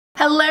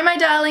Hello my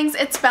darlings,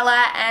 it's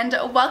Bella and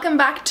welcome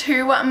back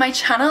to my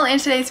channel. In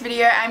today's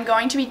video I'm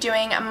going to be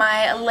doing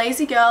my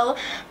lazy girl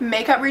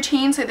makeup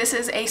routine. So this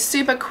is a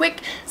super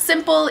quick,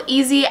 simple,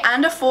 easy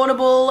and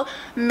affordable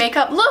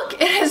makeup look.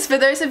 It is for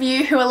those of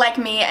you who are like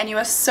me and you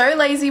are so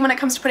lazy when it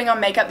comes to putting on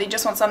makeup that you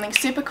just want something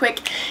super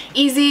quick,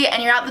 easy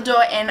and you're out the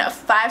door in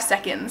 5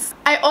 seconds.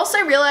 I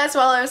also realized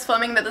while I was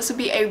filming that this would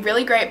be a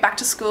really great back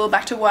to school,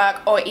 back to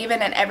work or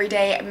even an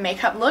everyday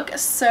makeup look.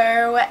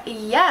 So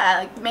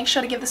yeah, make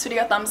sure to give this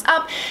video a thumbs up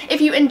if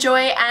you enjoy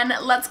and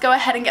let's go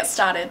ahead and get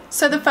started.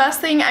 So the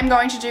first thing I'm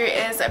going to do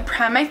is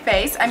prime my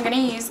face. I'm going to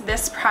use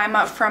this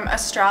primer from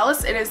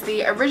Australis. It is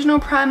the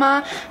original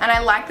primer and I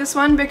like this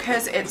one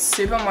because it's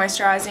super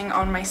moisturizing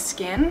on my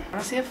skin.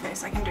 Want to see a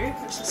face I can do?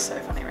 This is so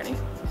funny. Ready?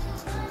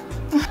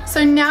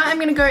 So now I'm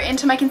going to go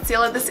into my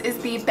concealer. This is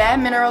the Bare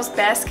Minerals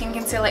Bare Skin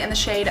Concealer in the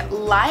shade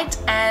Light,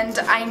 and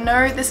I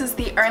know this is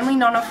the only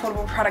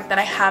non-affordable product that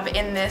I have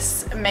in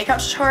this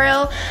makeup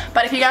tutorial,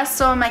 but if you guys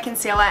saw my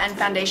concealer and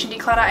foundation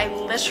declutter, I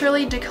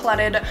literally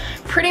decluttered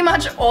pretty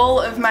much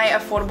all of my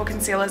affordable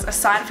concealers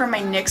aside from my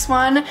NYX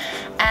one,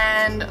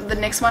 and the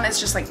NYX one is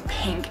just like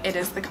pink. It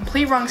is the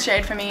complete wrong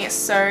shade for me,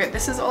 so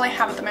this is all I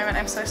have at the moment.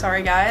 I'm so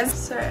sorry guys.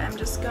 So I'm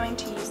just going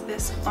to use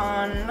this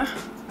on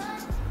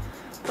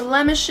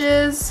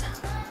blemishes,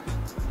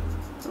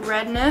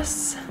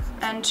 redness,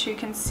 and to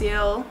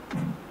conceal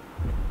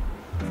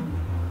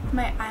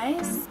my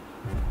eyes.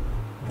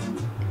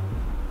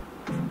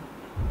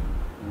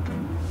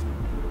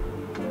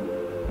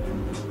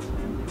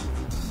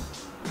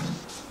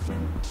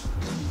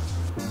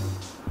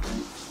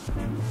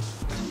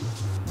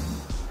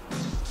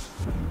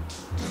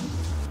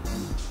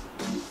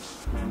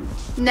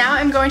 Now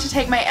I'm going to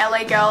take my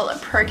LA Girl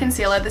Pro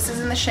Concealer. This is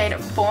in the shade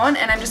Fawn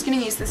and I'm just going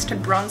to use this to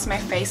bronze my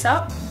face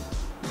up.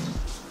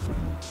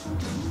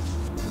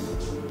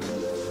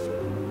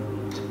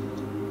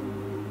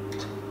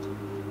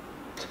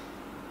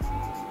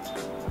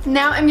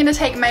 Now I'm going to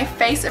take my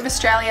Face of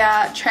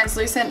Australia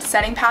translucent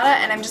setting powder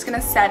and I'm just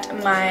going to set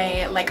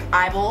my like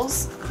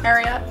eyeballs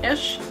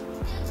area-ish.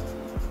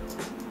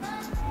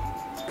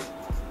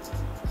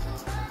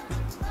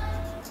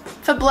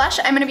 For blush,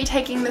 I'm going to be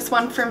taking this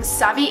one from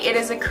Savvy. It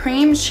is a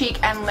cream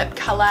cheek and lip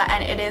color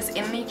and it is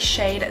in the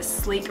shade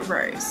Sleek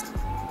Rose.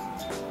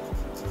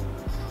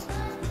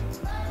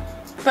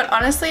 But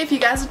honestly, if you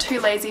guys are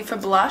too lazy for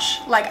blush,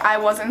 like I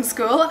was in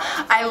school,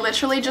 I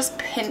literally just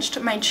pinched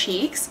my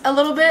cheeks a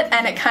little bit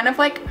and it kind of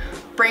like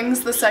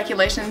brings the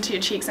circulation into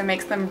your cheeks and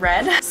makes them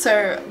red.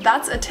 So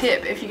that's a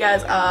tip if you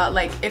guys are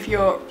like, if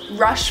you're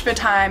rushed for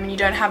time and you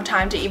don't have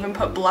time to even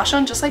put blush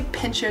on, just like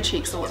pinch your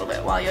cheeks a little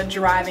bit while you're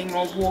driving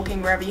or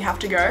walking wherever you have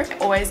to go. I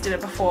always did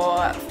it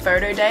before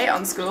photo day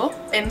in school.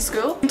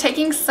 I'm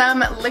taking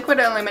some liquid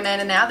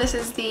illuminator now. This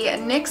is the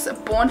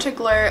NYX Born to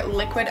Glow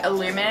Liquid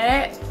Illuminator.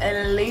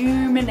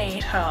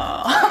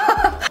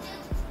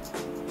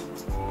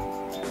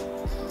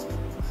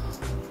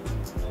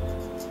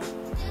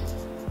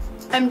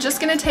 I'm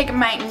just going to take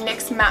my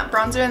NYX matte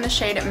bronzer in the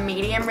shade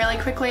Medium really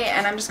quickly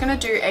and I'm just going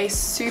to do a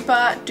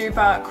super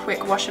duper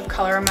quick wash of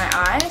color in my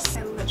eyes.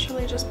 I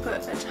literally just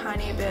put a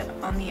tiny bit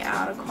on the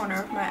outer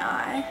corner of my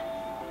eye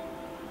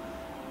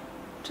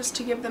just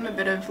to give them a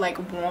bit of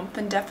like warmth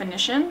and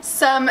definition.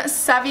 Some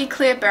Savvy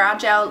Clear Brow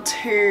Gel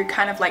to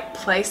kind of like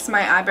place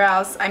my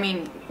eyebrows,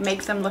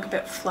 make them look a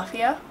bit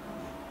fluffier.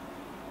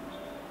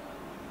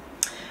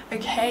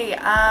 Okay,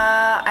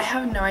 I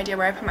have no idea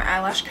where I put my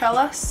eyelash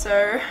curler,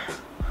 so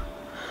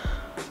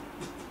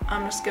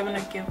I'm just going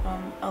to give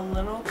them a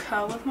little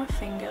curl with my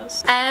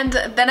fingers. And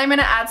then I'm going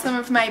to add some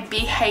of my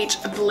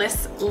BH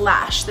Bliss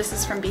Lash. This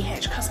is from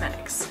BH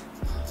Cosmetics.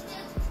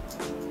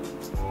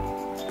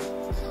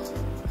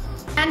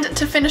 And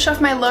to finish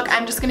off my look,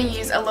 I'm just going to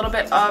use a little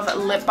bit of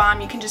lip balm.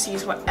 You can just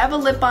use whatever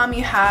lip balm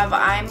you have.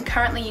 I'm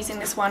currently using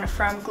this one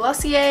from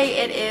Glossier.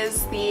 It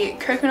is the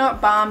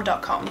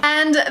coconutbalm.com.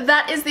 And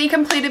that is the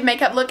completed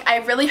makeup look. I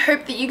really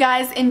hope that you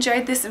guys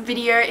enjoyed this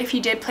video. If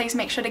you did, please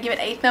make sure to give it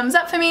a thumbs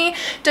up for me.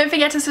 Don't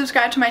forget to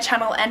subscribe to my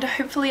channel and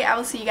hopefully I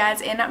will see you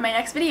guys in my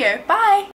next video. Bye!